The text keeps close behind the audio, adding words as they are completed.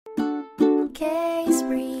case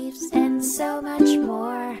briefs, and so much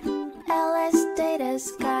more.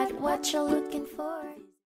 LSData's got what you're looking for.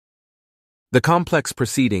 The complex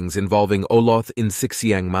proceedings involving Oloth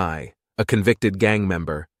Insyxiengmay, a convicted gang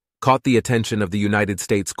member, caught the attention of the United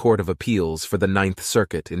States Court of Appeals for the Ninth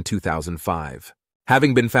Circuit in 2005.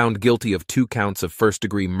 Having been found guilty of 2 counts of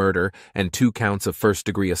first-degree murder and 2 counts of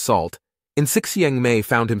first-degree assault, Insyxiengmay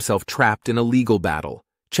found himself trapped in a legal battle,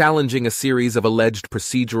 challenging a series of alleged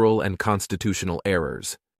procedural and constitutional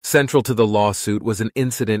errors. Central to the lawsuit was an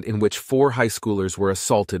incident in which 4 high schoolers were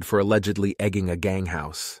assaulted for allegedly egging a gang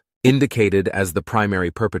house. Indicated as the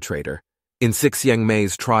primary perpetrator,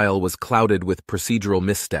 Insyxiengmay's trial was clouded with procedural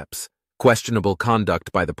missteps, questionable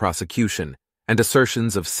conduct by the prosecution, and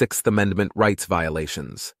assertions of Sixth Amendment rights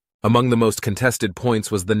violations. Among the most contested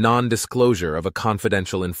points was the non-disclosure of a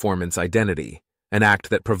confidential informant's identity, an act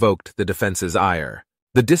that provoked the defense's ire.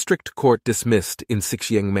 The district court dismissed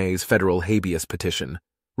Insyxiengmay's federal habeas petition,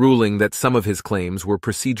 ruling that some of his claims were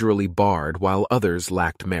procedurally barred while others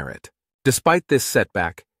lacked merit. Despite this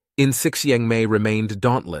setback, Insyxiengmay remained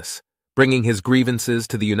dauntless, bringing his grievances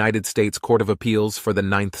to the United States Court of Appeals for the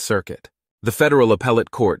Ninth Circuit. The federal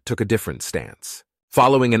appellate court took a different stance.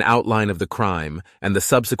 Following an outline of the crime and the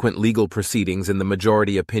subsequent legal proceedings in the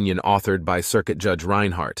majority opinion authored by Circuit Judge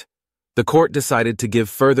Reinhart, the court decided to give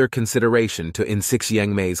further consideration to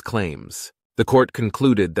Insyxiengmay's claims. The court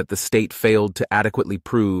concluded that the state failed to adequately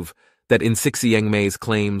prove that Insyxiengmay's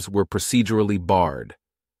claims were procedurally barred,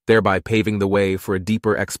 thereby paving the way for a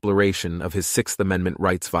deeper exploration of his Sixth Amendment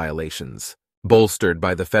rights violations. Bolstered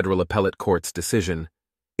by the federal appellate court's decision,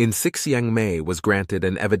 Insyxiengmay was granted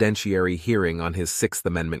an evidentiary hearing on his Sixth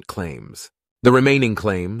Amendment claims. The remaining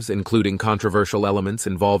claims, including controversial elements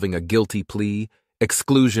involving a guilty plea,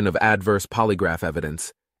 exclusion of adverse polygraph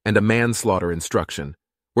evidence, and a manslaughter instruction,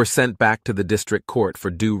 were sent back to the district court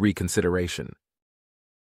for due reconsideration.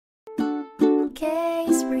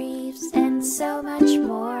 Case briefs and so much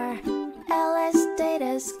more.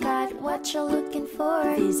 LSData's got what you're looking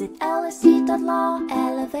for. Visit lsd.law,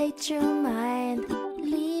 elevate your mind.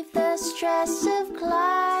 Leave the stress of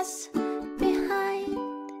class.